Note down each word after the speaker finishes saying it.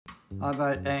I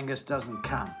vote Angus doesn't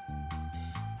come.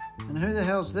 And who the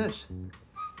hell's this?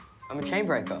 I'm a chain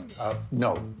breaker.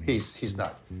 No, he's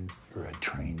not. You're a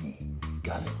trainee.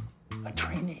 Got it? A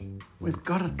trainee. We've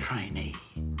got a trainee.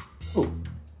 Who?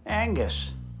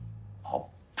 Angus. Oh,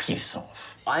 piss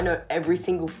off. I know every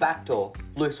single back door,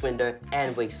 loose window,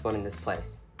 and weak spot in this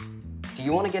place. Do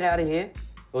you want to get out of here,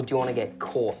 or do you want to get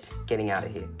caught getting out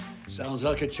of here? Sounds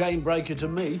like a chain breaker to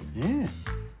me. Yeah,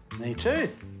 me too.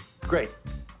 Great.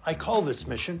 I call this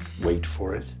mission, wait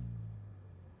for it,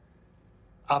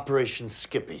 Operation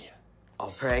Skippy.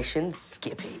 Operation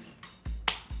Skippy.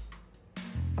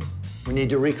 We need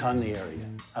to recon the area.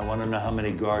 I want to know how many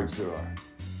guards there are.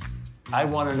 I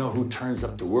want to know who turns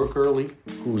up to work early,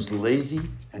 who's lazy,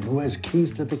 and who has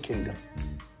keys to the kingdom.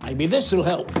 Maybe this'll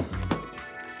help.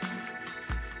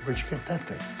 Where'd you get that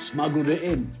thing? Smuggled it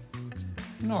in.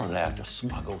 You're not allowed to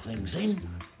smuggle things in.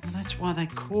 And that's why they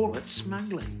call it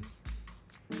smuggling.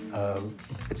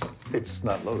 It's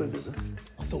not loaded, is it?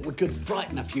 I thought we could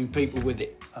frighten a few people with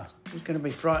it. Who's going to be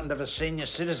frightened of a senior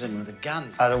citizen with a gun?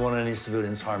 I don't want any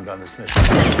civilians harmed on this mission.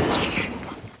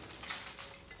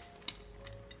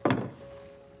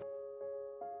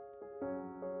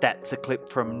 That's a clip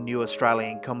from new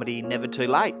Australian comedy Never Too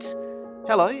Late.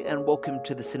 Hello and welcome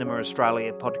to the Cinema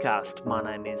Australia podcast. My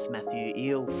name is Matthew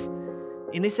Eales.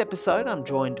 In this episode, I'm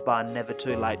joined by Never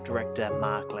Too Late director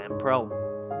Mark Lamprell.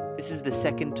 This is the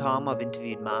second time I've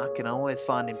interviewed Mark, and I always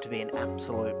find him to be an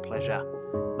absolute pleasure.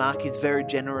 Mark is very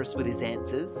generous with his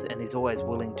answers and is always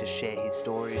willing to share his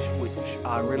stories, which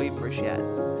I really appreciate.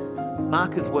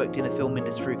 Mark has worked in the film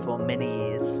industry for many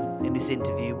years. In this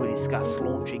interview, we discuss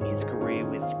launching his career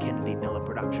with Kennedy Miller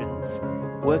Productions,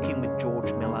 working with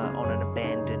George Miller on an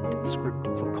abandoned script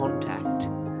for Contact,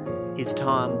 his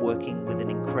time working with an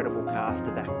incredible cast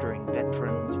of actoring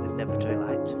veterans with Never Too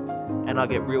Late, and I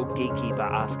get real geeky by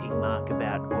asking Mark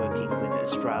about working with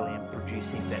Australian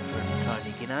producing veteran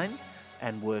Tony Ginnane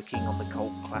and working on the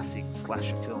cult classic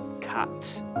slasher film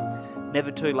Cut.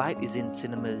 Never Too Late is in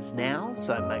cinemas now,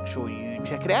 so make sure you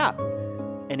check it out.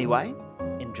 Anyway,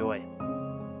 enjoy.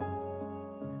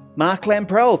 Mark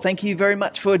Lamprell, thank you very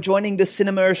much for joining the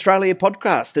Cinema Australia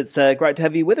podcast. It's great to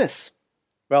have you with us.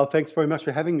 Well, thanks very much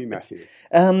for having me, Matthew.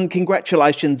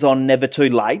 Congratulations on Never Too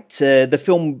Late. The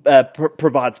film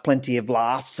provides plenty of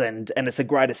laughs and it's a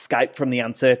great escape from the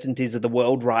uncertainties of the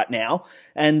world right now.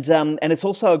 And it's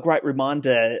also a great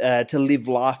reminder to live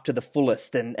life to the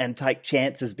fullest and take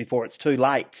chances before it's too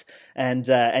late. And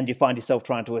you find yourself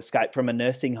trying to escape from a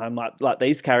nursing home like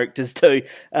these characters do.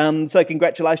 So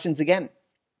congratulations again.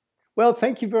 Well,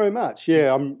 thank you very much.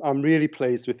 Yeah, I'm really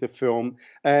pleased with the film,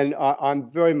 and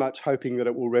I'm very much hoping that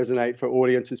it will resonate for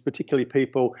audiences, particularly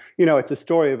people. You know, it's a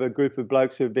story of a group of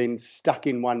blokes who have been stuck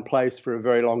in one place for a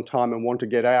very long time and want to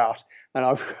get out. And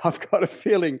I've got a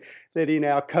feeling that in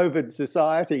our COVID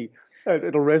society,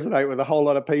 it'll resonate with a whole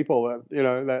lot of people. You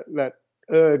know, that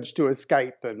urge to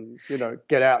escape and, you know,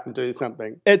 get out and do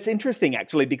something. It's interesting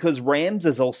actually because Rams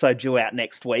is also due out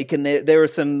next week, and there are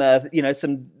some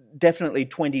some definitely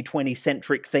 2020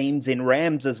 centric themes in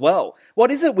Rams as well.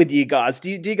 What is it with you guys? Do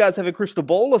you guys have a crystal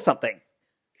ball or something?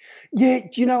 Yeah,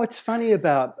 do you know, it's funny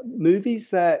about movies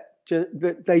that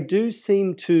they do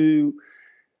seem to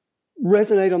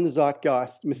resonate on the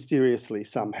zeitgeist mysteriously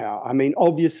somehow. I mean,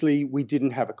 obviously we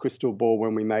didn't have a crystal ball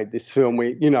when we made this film.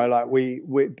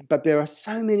 But there are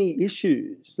so many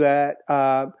issues that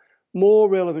are more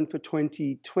relevant for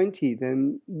 2020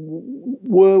 than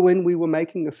were when we were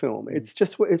making the film.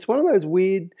 It's one of those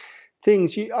weird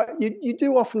things. You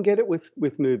do often get it with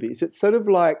movies. It's sort of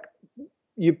like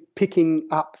you're picking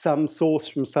up some source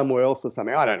from somewhere else or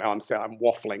something. I don't know. I'm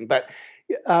waffling, but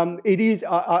it is.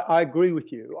 I agree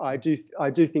with you. I do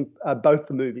think both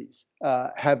the movies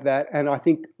have that, and I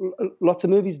think lots of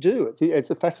movies do. It's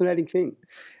a fascinating thing.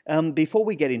 Before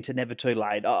we get into Never Too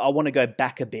Late, I want to go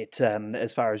back a bit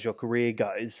as far as your career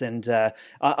goes. And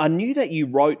I knew that you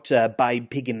wrote Babe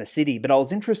Pig in the City, but I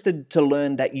was interested to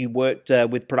learn that you worked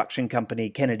with production company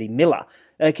Kennedy Miller.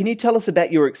 Can you tell us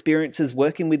about your experiences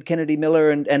working with Kennedy Miller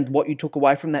and what you took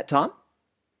away from that time?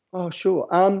 Oh, sure.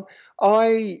 I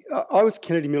was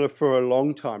Kennedy Miller for a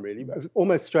long time, really,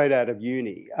 almost straight out of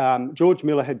uni. George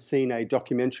Miller had seen a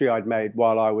documentary I'd made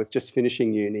while I was just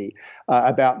finishing uni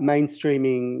about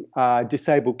mainstreaming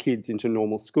disabled kids into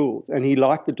normal schools. And he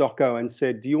liked the doco and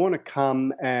said, do you want to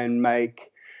come and make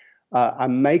a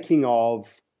making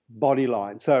of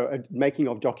Bodyline, so a making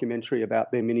of documentary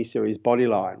about their miniseries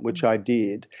Bodyline, which I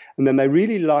did. And then they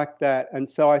really liked that. And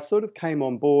so I sort of came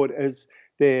on board as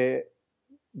their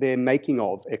their making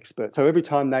of expert. So every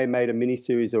time they made a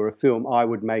miniseries or a film, I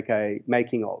would make a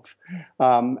making of.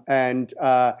 And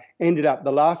ended up,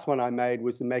 the last one I made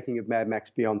was the making of Mad Max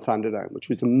Beyond Thunderdome, which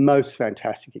was the most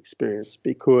fantastic experience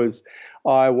because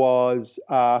I was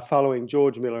following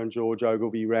George Miller and George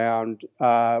Ogilvy around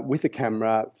with a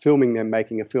camera, filming them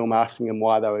making a film, asking them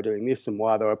why they were doing this and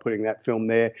why they were putting that film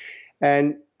there.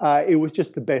 And it was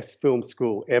just the best film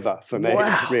school ever for me,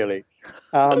 really.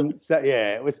 So,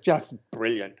 yeah, it was just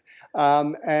brilliant.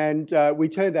 And we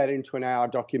turned that into an hour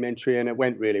documentary and it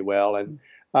went really well. And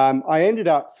I ended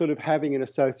up sort of having an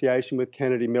association with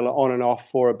Kennedy Miller on and off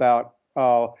for about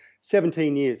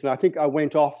 17 years. And I think I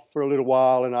went off for a little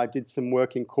while and I did some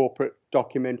work in corporate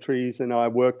documentaries and I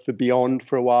worked for Beyond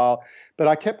for a while. But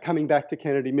I kept coming back to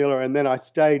Kennedy Miller and then I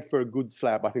stayed for a good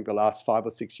slab. I think the last 5 or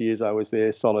 6 years I was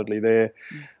there, solidly there,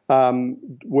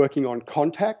 working on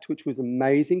Contact, which was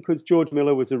amazing because George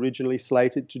Miller was originally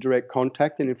slated to direct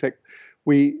Contact. And in fact,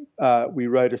 we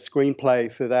wrote a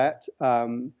screenplay for that,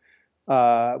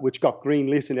 which got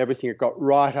greenlit and everything. It got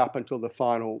right up until the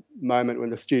final moment when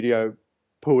the studio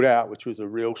pulled out, which was a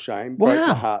real shame. Wow. Broke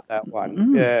my heart, that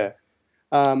one. Yeah.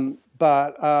 And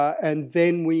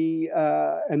then we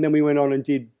went on and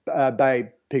did Babe,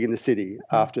 Pig in the City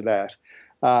after that.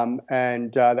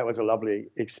 And that was a lovely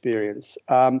experience.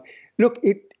 Look,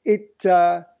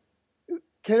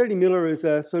 Kennedy Miller is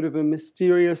a sort of a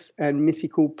mysterious and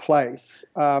mythical place.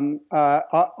 I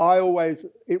always,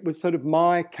 it was sort of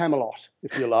my Camelot,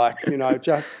 if you like, you know,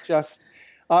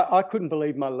 I couldn't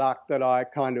believe my luck that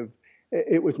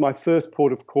it was my first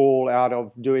port of call out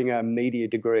of doing a media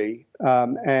degree.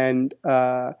 And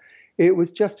it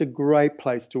was just a great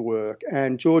place to work.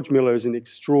 And George Miller is an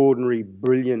extraordinary,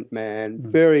 brilliant man,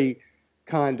 very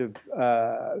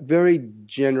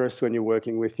generous when you're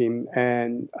working with him,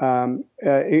 and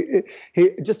he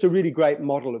just a really great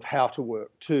model of how to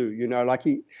work too. You know, like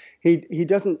he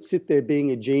doesn't sit there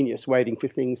being a genius waiting for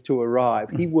things to arrive.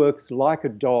 He works like a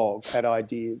dog at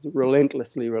ideas,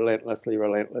 relentlessly,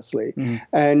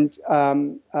 and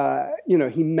you know,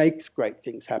 he makes great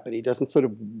things happen. He doesn't sort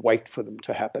of wait for them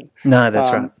to happen. No,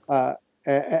 that's right.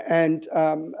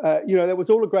 You know, that was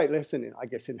all a great lesson, I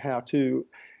guess, in how to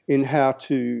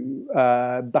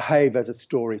behave as a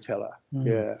storyteller.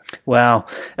 Yeah. Wow.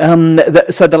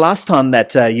 So the last time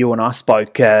that you and I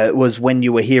spoke was when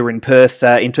you were here in Perth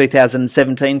in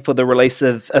 2017 for the release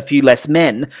of A Few Less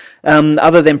Men.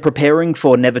 Other than preparing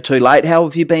for Never Too Late, how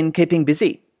have you been keeping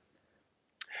busy?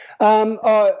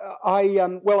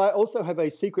 I also have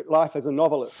a secret life as a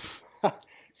novelist.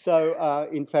 So,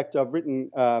 in fact, I've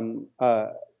written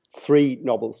 3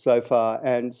 novels so far,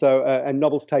 and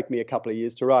novels take me a couple of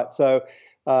years to write. So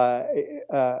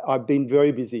I've been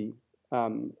very busy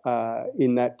in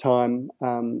that time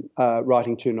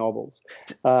writing 2 novels,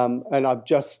 and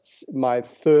my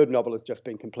 3rd novel has just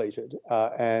been completed,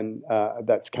 and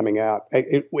that's coming out.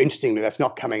 Interestingly, that's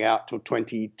not coming out till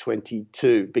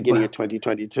 2022, beginning of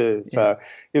 2022. So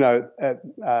you know.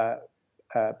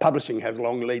 Publishing has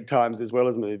long lead times as well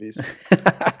as movies.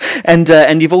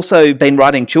 And you've also been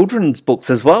writing children's books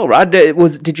as well, right?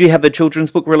 Did you have a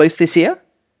children's book released this year?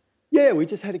 Yeah, we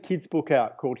just had a kids' book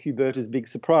out called Huberta's Big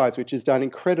Surprise, which has done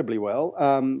incredibly well,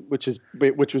 which was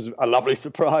a lovely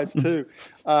surprise too.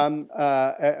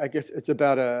 I guess it's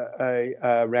about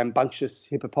a rambunctious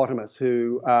hippopotamus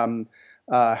who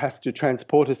has to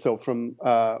transport herself from,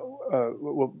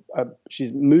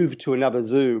 she's moved to another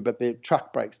zoo, but the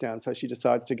truck breaks down, so she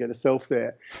decides to get herself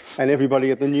there. And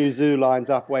everybody at the new zoo lines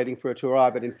up waiting for her to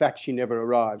arrive, but in fact, she never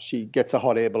arrives. She gets a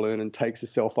hot air balloon and takes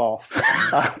herself off.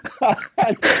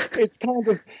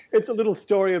 It's a little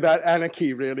story about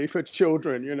anarchy, really, for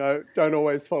children, you know, don't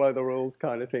always follow the rules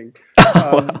kind of thing.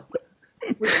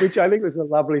 Which I think was a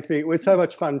lovely thing. It was so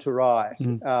much fun to write,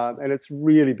 and it's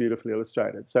really beautifully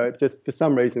illustrated. So it just, for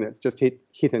some reason, it's just hit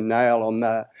a nail on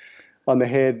the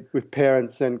head with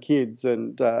parents and kids,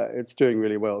 and it's doing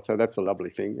really well. So that's a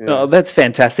lovely thing. Yeah. Oh, that's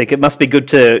fantastic! It must be good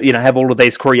to have all of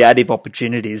these creative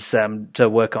opportunities to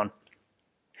work on.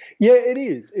 Yeah, it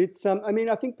is. It's, I mean,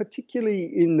 I think particularly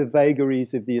in the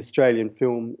vagaries of the Australian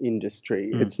film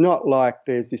industry, it's not like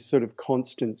there's this sort of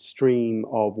constant stream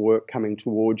of work coming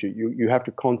towards you. You have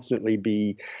to constantly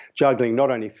be juggling not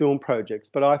only film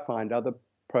projects, but I find other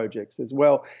projects as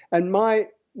well. And I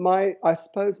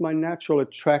suppose my natural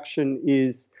attraction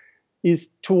is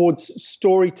towards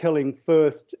storytelling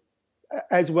first,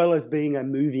 as well as being a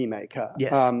movie maker.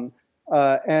 Yes.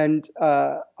 Like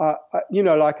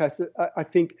I said, I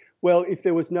think, well, if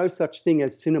there was no such thing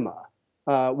as cinema,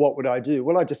 what would I do?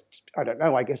 Well, I don't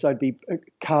know. I guess I'd be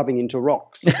carving into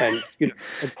rocks and,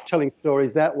 telling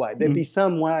stories that way. There'd be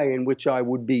some way in which I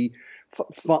would be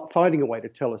finding a way to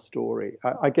tell a story.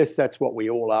 I guess that's what we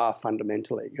all are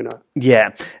fundamentally, you know.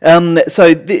 Yeah.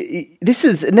 So this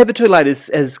is Never Too Late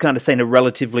has kind of seen a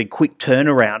relatively quick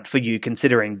turnaround for you,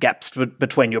 considering gaps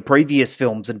between your previous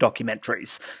films and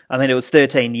documentaries. I mean, it was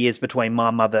 13 years between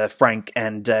My Mother, Frank,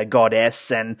 and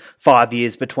Goddess, and 5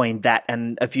 years between that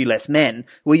and A Few Less Men.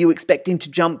 Were you expecting to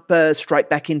jump straight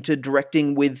back into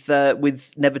directing with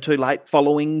Never Too Late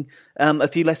following A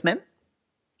Few Less Men?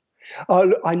 Oh,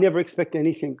 look, I never expect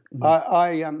anything.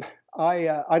 I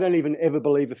don't even ever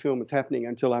believe a film is happening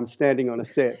until I'm standing on a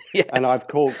set and I've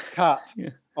called cut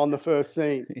on the first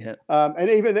scene. Yeah. And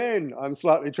even then, I'm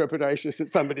slightly trepidatious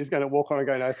that somebody's going to walk on and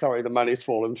go, no, sorry, the money's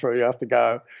fallen through, you have to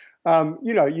go.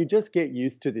 You know, you just get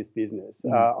used to this business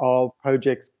of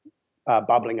projects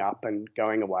bubbling up and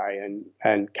going away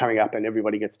and coming up, and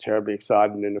everybody gets terribly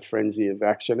excited and in a frenzy of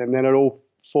action, and then it all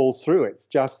falls through. It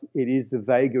is the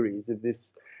vagaries of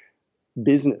this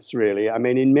business, really. I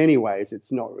mean, in many ways,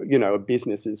 it's not, you know, a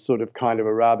business is sort of kind of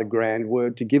a rather grand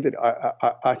word to give it.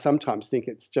 I sometimes think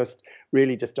it's just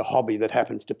really just a hobby that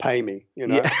happens to pay me, you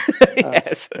know.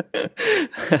 Yes.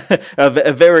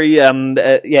 A very,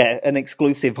 an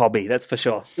exclusive hobby, that's for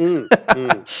sure.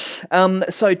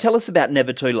 So tell us about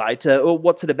Never Too Late.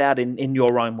 What's it about in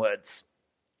your own words?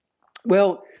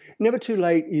 Well, Never Too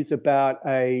Late is about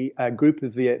a group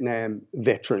of Vietnam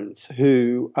veterans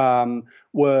who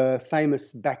were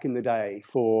famous back in the day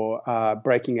for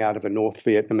breaking out of a North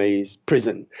Vietnamese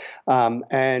prison.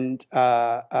 And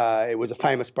it was a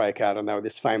famous breakout, and they were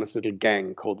this famous little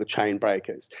gang called the Chain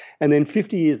Breakers. And then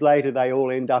 50 years later, they all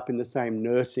end up in the same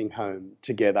nursing home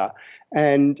together.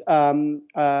 And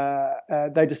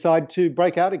they decide to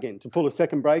break out again, to pull a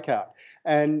second breakout.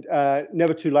 And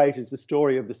Never Too Late is the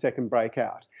story of the second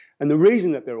breakout. And the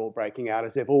reason that they're all breaking out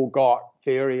is they've all got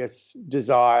various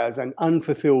desires and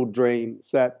unfulfilled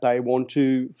dreams that they want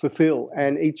to fulfill.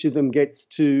 And each of them gets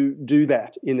to do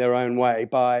that in their own way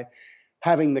by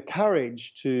having the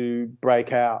courage to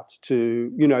break out,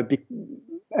 to, you know,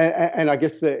 and I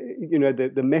guess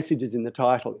the message is in the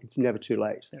title. It's never too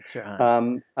late. That's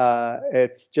right.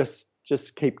 It's just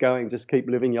keep going, just keep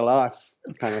living your life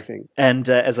kind of thing. And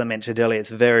as I mentioned earlier, it's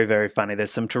very, very funny.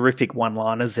 There's some terrific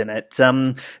one-liners in it.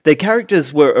 The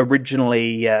characters were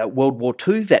originally World War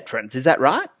II veterans, is that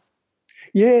right?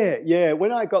 Yeah.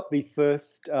 When I got the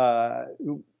first,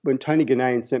 when Tony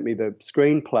Ganane sent me the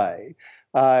screenplay,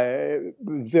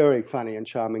 very funny and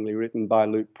charmingly written by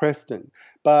Luke Preston,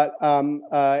 but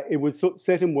it was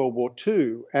set in World War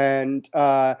II, and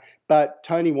but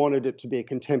Tony wanted it to be a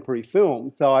contemporary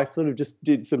film, so I sort of just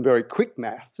did some very quick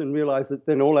maths and realised that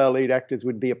then all our lead actors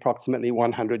would be approximately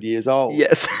 100 years old.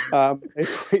 Yes.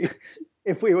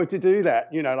 If we were to do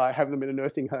that, you know, like have them in a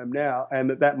nursing home now,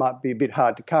 and that might be a bit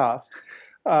hard to cast.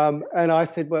 And I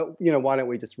said, well, you know, why don't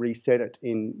we just reset it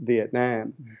in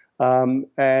Vietnam?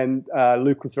 And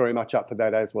Luke was very much up for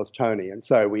that, as was Tony. And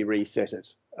so we reset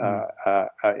it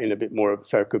in a bit more,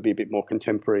 so it could be a bit more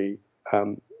contemporary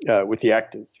with the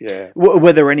actors, yeah.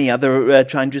 Were there any other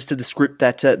changes to the script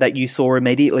that you saw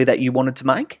immediately that you wanted to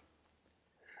make?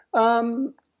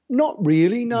 Not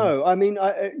really, no. I mean,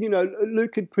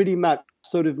 Luke had pretty much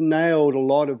sort of nailed a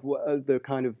lot of the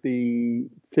kind of the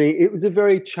thing. It was a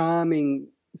very charming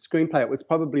screenplay. It was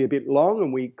probably a bit long,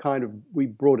 and we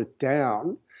brought it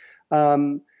down.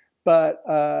 But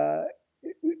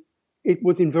it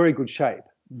was in very good shape.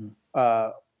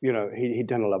 You know, he'd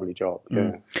done a lovely job.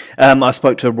 Yeah. I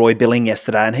spoke to Roy Billing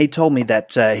yesterday, and he told me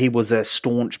that he was a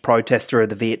staunch protester of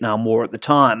the Vietnam War at the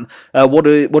time. What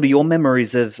are your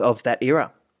memories of that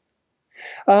era?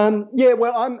 Yeah,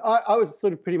 well, I was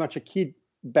sort of pretty much a kid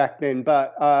back then,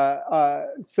 but I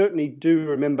certainly do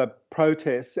remember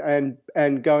protests and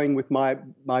going with my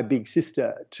big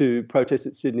sister to protest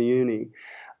at Sydney Uni.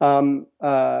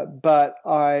 But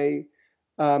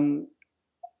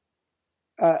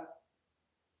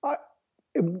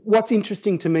what's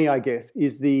interesting to me, I guess,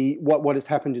 is what has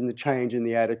happened in the change in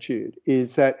the attitude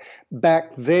is that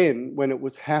back then when it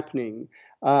was happening,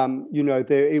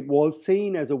 it was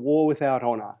seen as a war without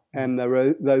honour, and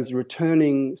those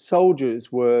returning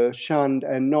soldiers were shunned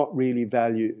and not really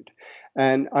valued.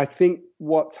 And I think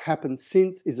what's happened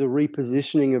since is a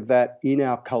repositioning of that in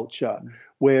our culture,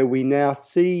 where we now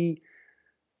see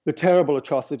the terrible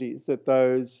atrocities that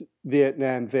those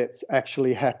Vietnam vets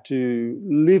actually had to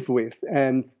live with,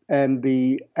 and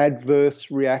the adverse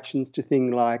reactions to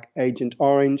things like Agent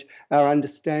Orange, our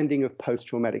understanding of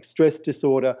post-traumatic stress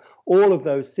disorder, all of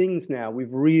those things now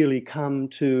we've really come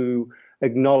to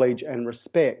acknowledge and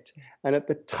respect. And at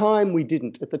the time we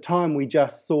didn't. At the time we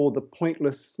just saw the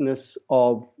pointlessness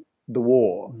of the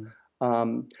war.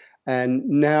 And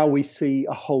now we see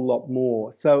a whole lot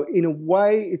more. So in a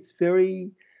way, it's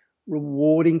very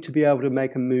rewarding to be able to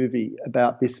make a movie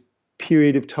about this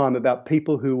period of time, about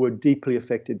people who were deeply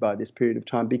affected by this period of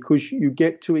time, because you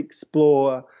get to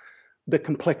explore the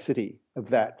complexity of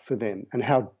that for them and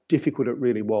how difficult it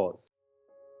really was.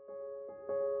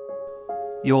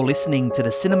 You're listening to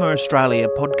the Cinema Australia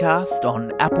podcast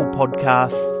on Apple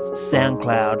Podcasts,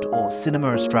 SoundCloud or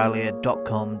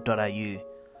cinemaaustralia.com.au.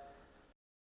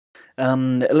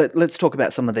 Let's talk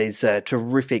about some of these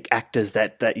terrific actors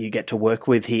that you get to work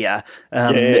with here.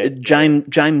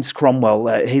 James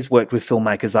Cromwell, he's worked with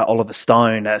filmmakers like Oliver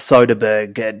Stone,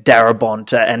 Soderbergh,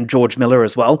 Darabont, and George Miller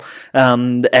as well,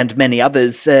 and many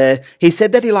others. He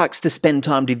said that he likes to spend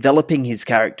time developing his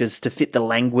characters to fit the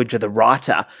language of the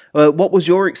writer. What was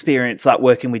your experience like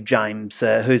working with James,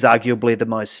 who's arguably the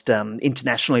most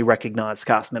internationally recognised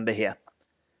cast member here?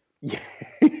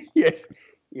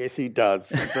 Yes, he does.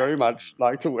 Very much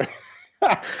like to work.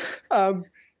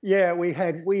 We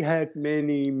had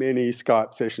many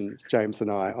Skype sessions, James and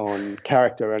I, on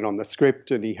character and on the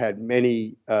script, and he had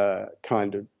many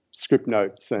kind of script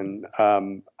notes and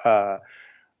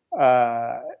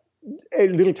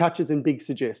little touches and big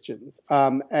suggestions.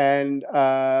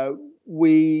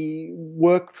 We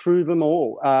worked through them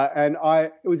all.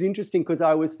 It was interesting because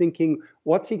I was thinking,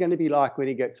 what's he going to be like when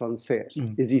he gets on set?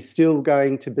 Is he still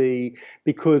going to be,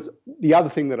 because the other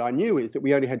thing that I knew is that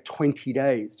we only had 20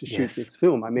 days to shoot this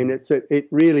film. I mean,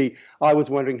 I was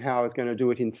wondering how I was going to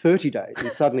do it in 30 days,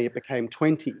 and suddenly it became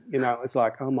 20. It was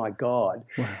like, oh my God.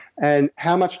 Wow. And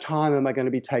how much time am I going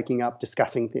to be taking up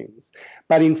discussing things?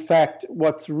 But in fact,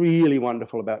 what's really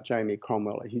wonderful about Jamie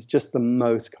Cromwell, he's just the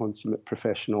most consummate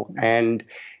professional. And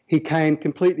he came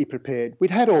completely prepared.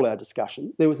 We'd had all our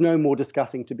discussions. There was no more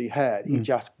discussing to be had. He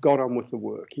just got on with the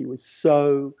work. He was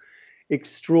so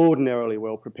extraordinarily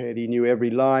well prepared. He knew every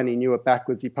line. He knew it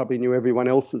backwards. He probably knew everyone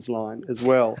else's line as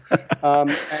well.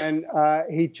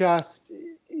 He's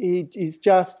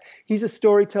a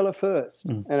storyteller first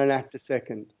and an actor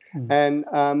second. And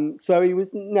so he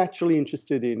was naturally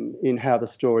interested in how the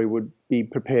story would be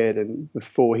prepared and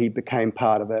before he became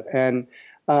part of it. And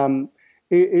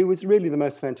he was really the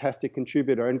most fantastic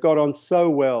contributor and got on so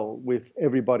well with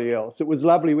everybody else. It was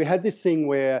lovely. We had this thing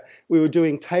where we were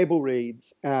doing table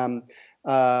reads for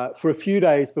a few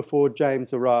days before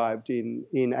James arrived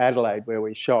in Adelaide, where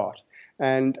we shot.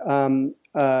 And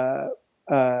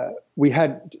we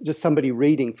had just somebody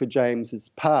reading for James's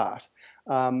part,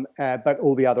 but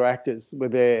all the other actors were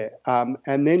there.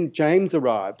 And then James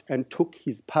arrived and took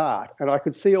his part, and I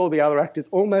could see all the other actors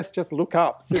almost just look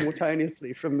up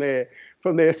simultaneously from their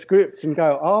scripts and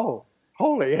go, "Oh,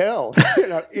 holy hell,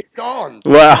 it's on!"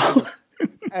 Wow.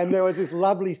 And there was this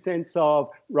lovely sense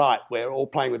of, right, we're all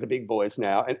playing with the big boys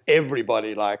now, and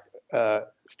everybody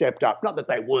stepped up. Not that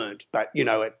they weren't, but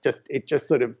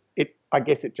I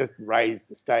guess it just raised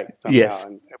the stakes somehow. Yes.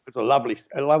 And it was a lovely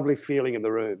feeling in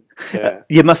the room. Yeah.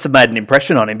 You must have made an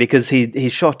impression on him because he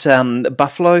shot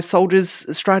Buffalo Soldiers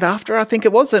straight after, I think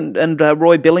it was, and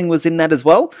Roy Billing was in that as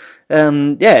well.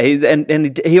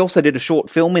 He also did a short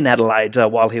film in Adelaide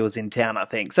while he was in town, I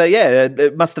think. So yeah,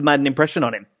 it must have made an impression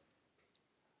on him.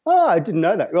 Oh, I didn't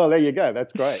know that. Well, there you go.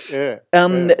 That's great. Yeah.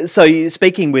 So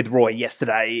speaking with Roy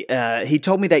yesterday, he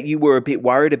told me that you were a bit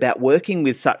worried about working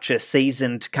with such a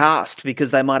seasoned cast because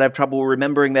they might have trouble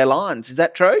remembering their lines. Is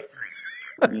that true?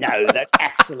 No, that's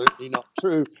absolutely not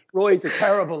true. Roy's a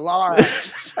terrible liar.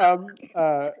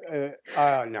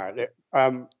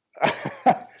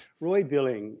 Roy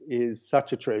Billing is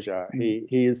such a treasure.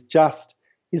 He's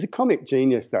a comic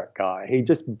genius, that guy. He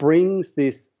just brings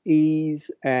this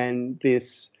ease and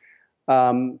this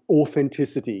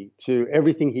authenticity to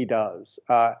everything he does.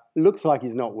 Looks like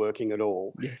he's not working at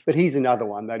all, but he's another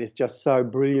one that is just so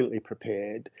brilliantly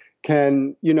prepared.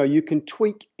 You can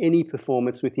tweak any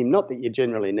performance with him, not that you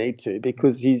generally need to,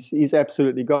 because he's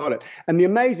absolutely got it. And the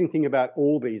amazing thing about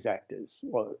all these actors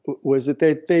was that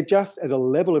they're just at a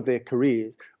level of their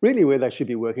careers really where they should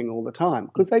be working all the time,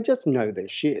 because they just know their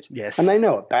shit. Yes. And they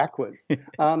know it backwards.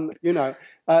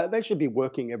 They should be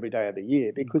working every day of the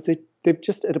year because they're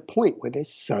just at a point where they're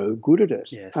so good at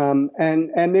it. Yes.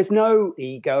 And there's no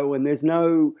ego and there's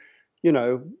no,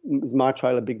 is my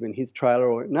trailer bigger than his trailer,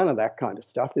 or none of that kind of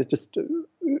stuff.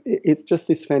 It's just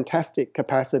this fantastic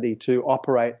capacity to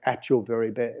operate at your very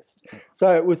best.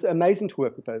 So it was amazing to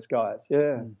work with those guys.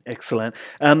 Yeah. Excellent.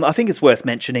 I think it's worth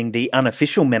mentioning the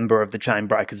unofficial member of the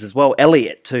Chainbreakers as well,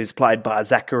 Elliot, who's played by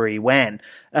Zachary Wan.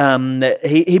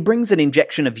 He brings an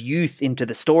injection of youth into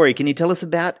the story. Can you tell us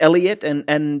about Elliot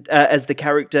and as the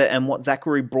character and what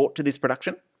Zachary brought to this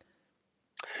production?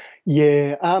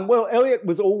 Yeah. Well, Elliot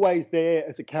was always there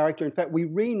as a character. In fact, we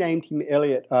renamed him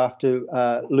Elliot after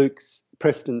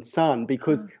Preston's son,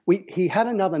 because he had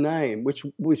another name, which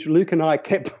Luke and I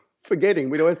kept forgetting.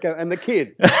 We'd always go, and the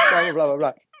kid, blah, blah, blah, blah,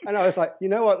 blah. And I was like, you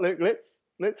know what, Luke,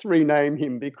 let's rename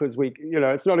him, because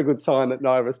it's not a good sign that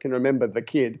neither of us can remember the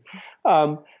kid.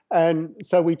 And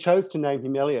so we chose to name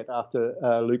him Elliot after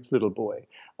Luke's little boy.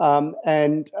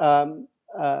 And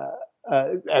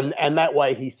that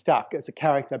way he stuck as a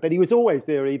character. But he was always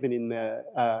there, even in the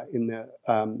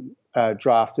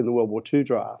drafts, in the World War II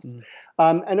drafts.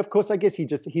 And of course, I guess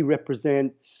he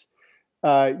represents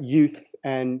youth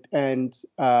and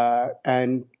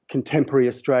contemporary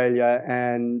Australia,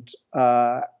 and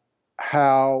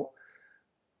how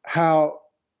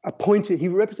he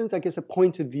represents, I guess, a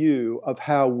point of view of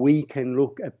how we can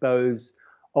look at those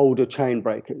older chain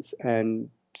breakers and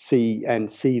see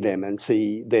them and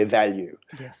see their value.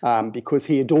 Yes. Because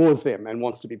he adores them and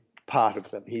wants to be part of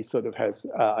them. He sort of has,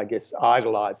 I guess,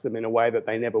 idolized them in a way that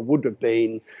they never would have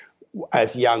been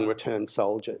as young returned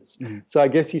soldiers. So I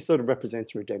guess he sort of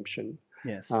represents redemption.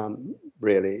 Yes.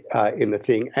 Really, in the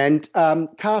thing. And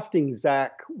casting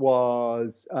Zach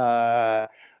was,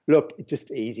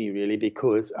 just easy, really,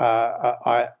 because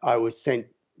I was sent,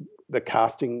 the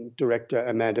casting director,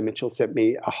 Amanda Mitchell, sent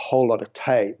me a whole lot of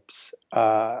tapes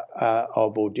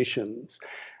of auditions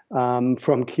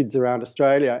from kids around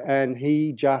Australia, and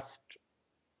he just,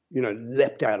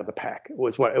 leapt out of the pack. It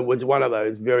was one of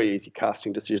those very easy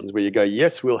casting decisions where you go,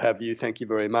 yes, we'll have you, thank you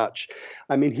very much.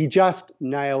 I mean, he just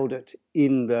nailed it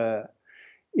in the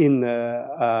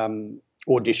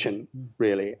audition,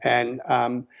 really. And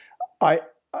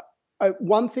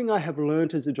one thing I have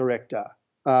learned as a director,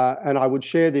 and I would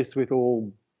share this with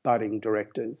all budding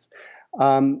directors,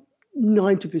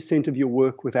 90% of your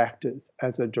work with actors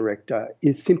as a director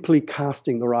is simply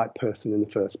casting the right person in the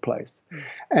first place.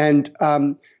 And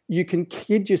you can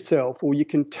kid yourself, or you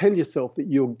can tell yourself that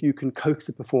you can coax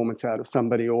a performance out of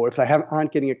somebody, or if they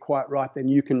aren't getting it quite right, then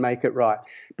you can make it right.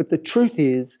 But the truth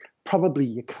is, probably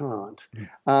you can't.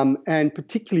 And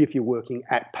particularly if you're working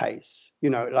at pace,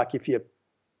 like if you're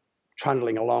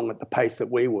trundling along at the pace that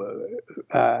we were,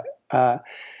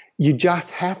 you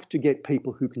just have to get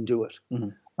people who can do it,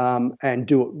 and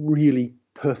do it really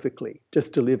perfectly,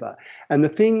 just deliver. And the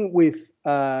thing with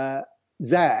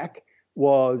Zach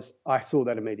was, I saw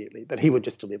that immediately, that he would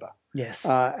just deliver. Yes.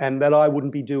 And that I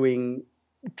wouldn't be doing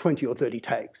 20 or 30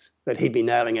 takes, that he'd be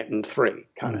nailing it in 3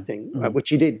 kind of thing, which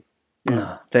he did.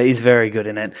 He's very good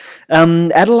in it.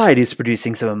 Adelaide is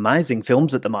producing some amazing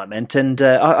films at the moment, and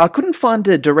I couldn't find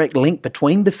a direct link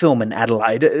between the film and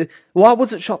Adelaide. Why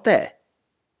was it shot there?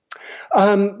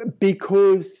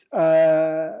 Because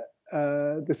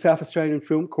the South Australian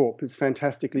Film Corp is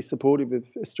fantastically supportive of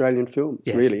Australian films.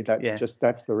 Yes. Really,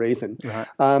 that's the reason.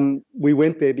 Right. We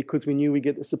went there because we knew we'd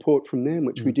get the support from them,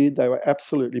 which we did. They were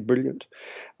absolutely brilliant.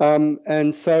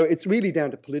 And so it's really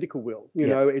down to political will. You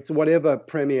know, it's whatever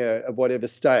premier of whatever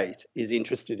state is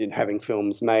interested in having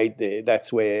films made there.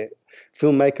 That's where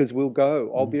filmmakers will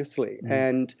go, obviously.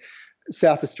 And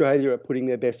South Australia are putting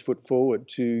their best foot forward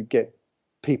to get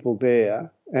people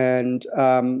there, and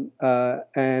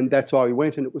that's why we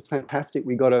went, and it was fantastic.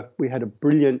 We had a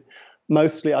brilliant,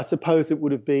 mostly, I suppose it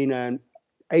would have been an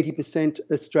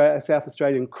 80% South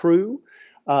Australian crew,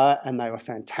 and they were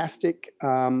fantastic.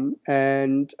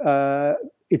 And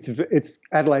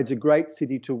Adelaide's a great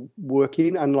city to work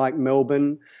in, unlike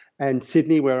Melbourne and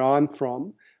Sydney, where I'm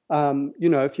from.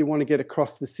 If you want to get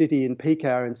across the city in peak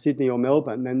hour in Sydney or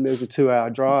Melbourne, then there's a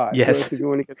 2-hour drive. Yes. Whereas if you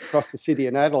want to get across the city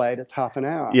in Adelaide, it's half an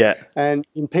hour. Yeah. And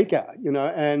in peak hour,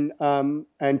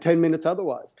 and 10 minutes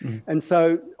otherwise. And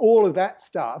so all of that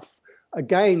stuff,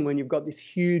 again, when you've got this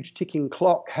huge ticking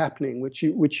clock happening, which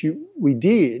we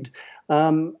did,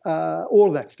 all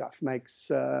of that stuff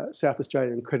makes South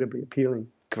Australia incredibly appealing.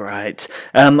 Great.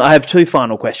 I have 2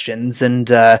 final questions,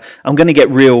 and I'm going to get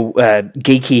real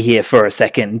geeky here for a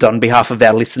second on behalf of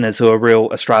our listeners who are real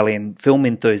Australian film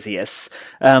enthusiasts.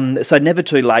 So Never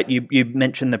Too Late, you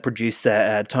mentioned the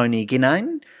producer Tony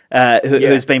Ginnane,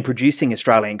 who's been producing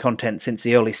Australian content since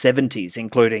the early 70s,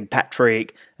 including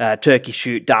Patrick, Turkey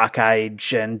Shoot, Dark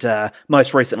Age, and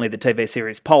most recently the TV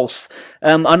series Pulse.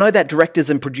 I know that directors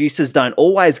and producers don't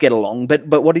always get along, but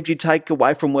what did you take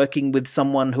away from working with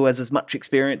someone who has as much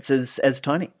experience as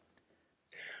Tony?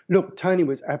 Look, Tony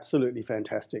was absolutely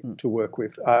fantastic to work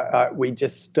with.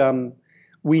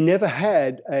 We never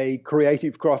had a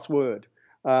creative crossword.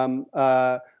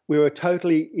 We were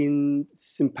totally in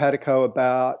simpatico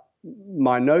about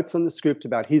my notes on the script,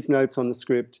 about his notes on the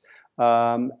script.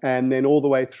 and then all the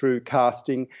way through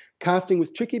casting. Casting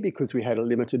was tricky because we had a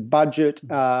limited budget,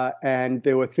 and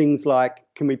there were things like,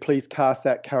 can we please cast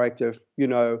that character,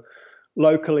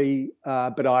 locally,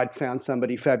 but I'd found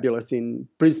somebody fabulous in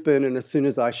Brisbane, and as soon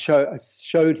as I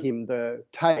showed him the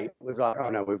tape, it was like, oh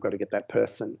no, we've got to get that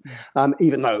person,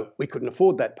 even though we couldn't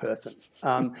afford that person.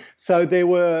 So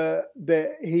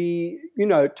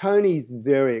Tony's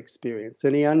very experienced,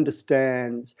 and he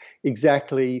understands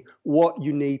exactly what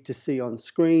you need to see on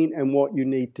screen and what you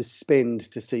need to spend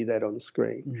to see that on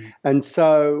screen. And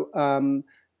so,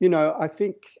 I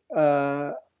think.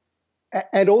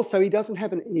 And also, he doesn't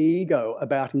have an ego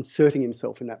about inserting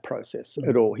himself in that process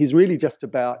at all. He's really just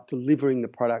about delivering the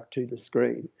product to the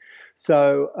screen.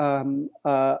 So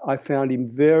I found him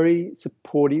very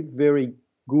supportive, very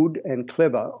good and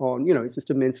clever on, he's just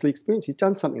immensely experienced. He's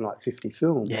done something like 50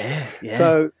 films. Yeah.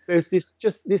 So there's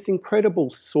this incredible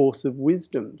source of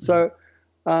wisdom. So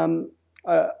I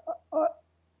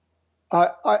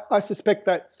suspect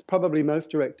that's probably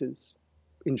most directors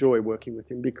enjoy working with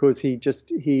him, because he's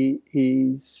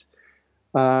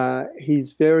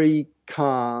very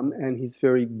calm and he's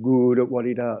very good at what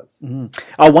he does.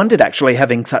 I wondered, actually,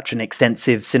 having such an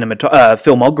extensive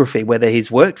filmography, whether he's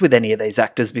worked with any of these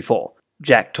actors before.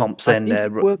 Jack Thompson. I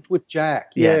think he worked with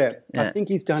Jack. Yeah. I think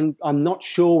he's done. I'm not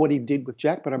sure what he did with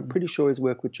Jack, but I'm pretty sure he's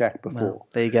worked with Jack before. Well,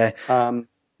 there you go.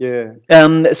 Yeah.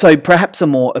 So perhaps a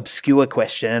more obscure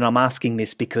question, and I'm asking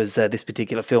this because this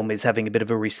particular film is having a bit of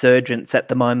a resurgence at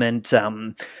the moment.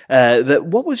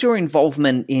 What was your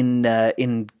involvement in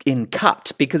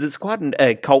Cut? Because it's quite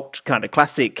a cult kind of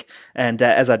classic, and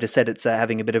as I just said, it's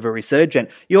having a bit of a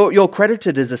resurgence. You're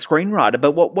credited as a screenwriter,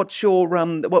 but what was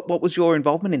your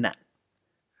involvement in that?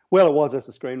 Well, it was as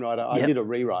a screenwriter. I did a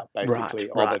rewrite, basically,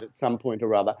 of it at some point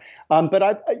or other.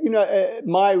 But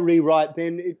my rewrite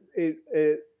then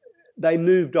they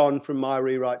moved on from my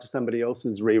rewrite to somebody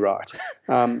else's rewrite.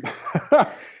 So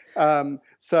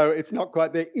it's not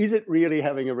quite there. Is it really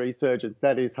having a resurgence?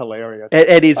 That is hilarious.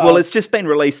 It is. Well, it's just been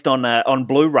released on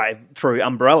Blu-ray through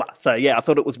Umbrella. So yeah, I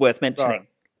thought it was worth mentioning.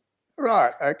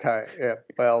 Right. Okay. Yeah.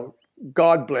 Well,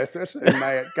 God bless it, and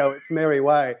may it go its merry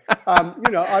way.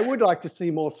 I would like to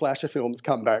see more slasher films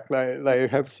come back. They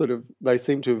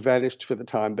seem to have vanished for the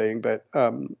time being, but I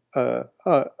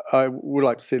would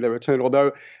like to see their return.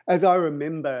 Although, as I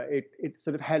remember, it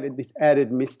sort of had this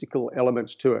added mystical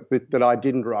element to it that I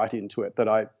didn't write into it, that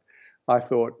I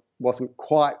thought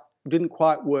didn't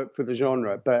quite work for the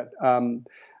genre. But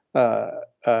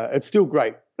it's still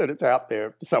great that it's out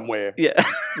there somewhere. Yeah.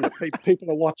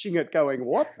 People are watching it going,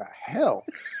 what the hell?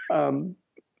 So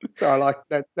I like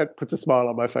that. That puts a smile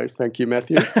on my face. Thank you,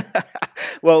 Matthew.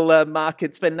 Well, Mark,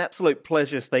 it's been an absolute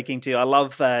pleasure speaking to you. I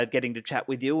love getting to chat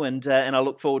with you, and I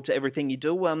look forward to everything you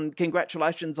do.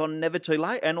 Congratulations on Never Too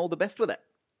Late, and all the best with it.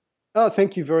 Oh,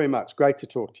 thank you very much. Great to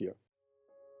talk to you.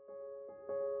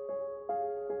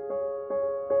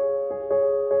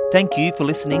 Thank you for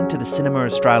listening to the Cinema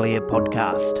Australia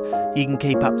podcast. You can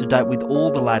keep up to date with all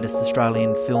the latest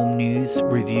Australian film news,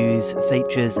 reviews,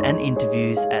 features and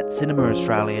interviews at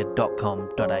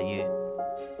cinemaaustralia.com.au.